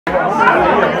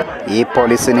I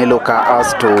polisi ni luka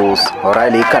Astus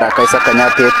orali karakaisa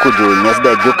kanyape kuju nyesde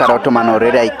jukara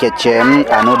otomanorera ikechem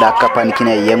anuda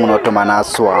kapanikine yengun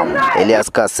otomanaswa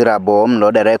Elias Kasirabo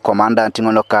mlodere commandant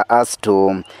ngoloka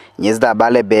Astu nyesda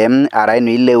balebe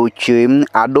arainu ile uchi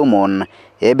adomon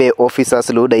ebe officers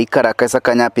luda ikarakaisa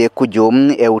kanyape kuju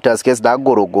utaskes da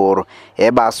gorogor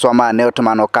eba swama ne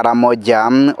otomano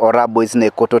Karamoja orabo isne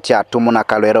kototi atumu na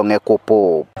kalwero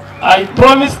ngekopo. I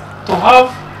promised to have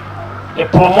a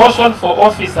promotion for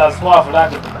officers who have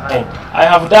lagged behind. I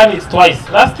have done it twice,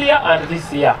 last year and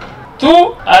this year.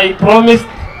 2, I promised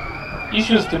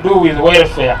issues to do with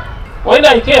welfare. When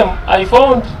I came, I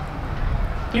found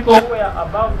people who were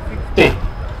above 50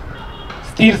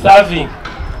 still serving.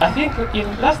 I think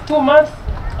in last 2 months,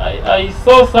 I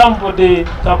saw somebody,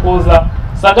 Kapoza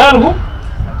Sagaru,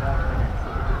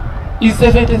 is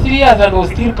 73 years and was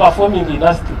still performing in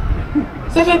Astus.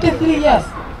 73 years.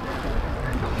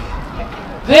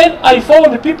 Then I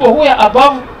found people who were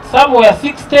above, some were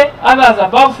 60, others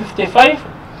above 55.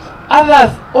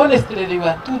 Others, honestly, they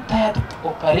were too tired to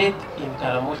operate in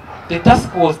Karamoja. The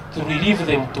task was to relieve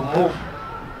them to move.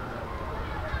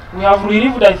 We have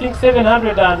relieved, I think,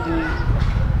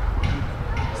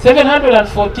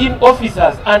 714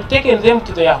 officers and taken them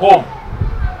to their home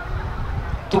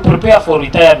to prepare for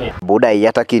retirement. Buda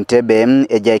yata kintebe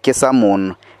ejaike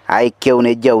samun aike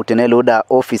uneja uteneluda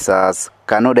officers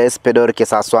kanoda espedor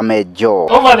kesaswa mejo.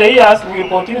 Over the years, we will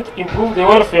continue to improve the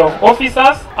welfare of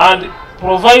officers and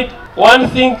provide one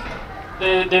thing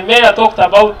the mayor talked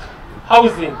about,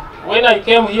 housing. When I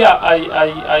came here,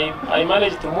 I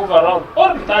managed to move around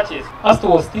all the touches. Astus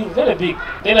was still very big.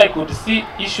 Then I could see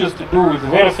issues to do with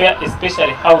welfare,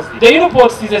 especially housing. The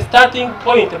Uniport is a starting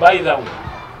point, by the way.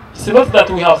 It's not that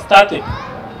we have started.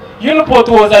 Uniport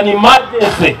was an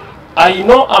emergency. I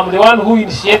know I'm the one who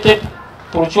initiated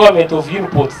procurement of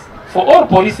Uniports for all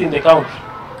police in the country.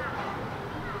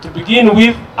 To begin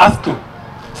with, Astus.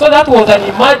 So that was an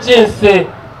emergency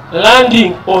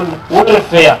landing on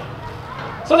welfare.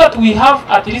 So that we have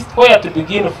at least where to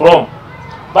begin from.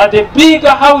 But the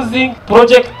bigger housing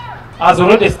project has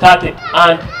already started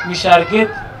and we shall get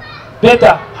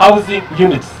better housing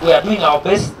units. We are doing our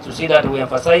best to see that we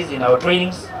emphasize in our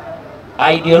trainings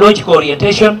ideological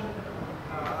orientation,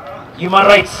 human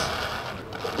rights.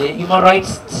 The human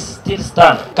rights still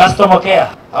stand. Customer care,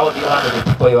 how do you handle the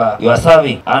people you are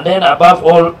serving? And then above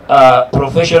all,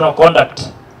 professional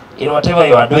conduct in whatever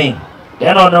you are doing.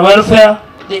 Then on the welfare,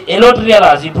 a lot really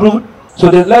has improved. So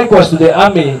then likewise to the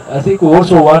army, I think we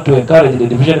also want to encourage the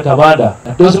division commander.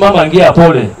 Those Mamangia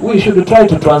Pole, we should try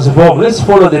to transform. Let's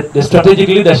follow the strategic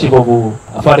leadership of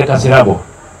Afade Kasirabo.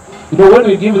 You know, when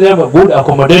we give them a good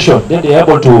accommodation, then they are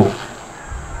able to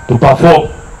perform.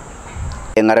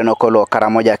 Ngareno kolo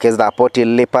Karamoja kezda poti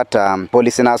lipata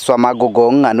polisi na swama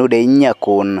gogong anude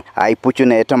inyakun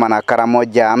aipuchune etomana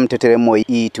Karamoja mteteremo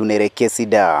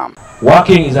itunerekesida.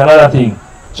 Working is another thing.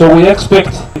 So we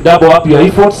expect to double up your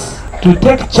efforts to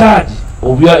take charge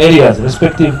of your areas,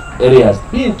 respective areas.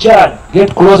 Be in charge,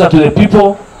 get closer to the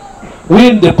people,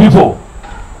 win the people.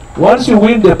 Once you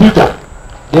win the people,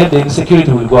 then the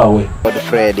insecurity will go away.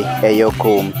 Godfred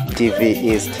Eyokum, TV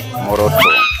East,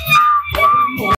 Moroto.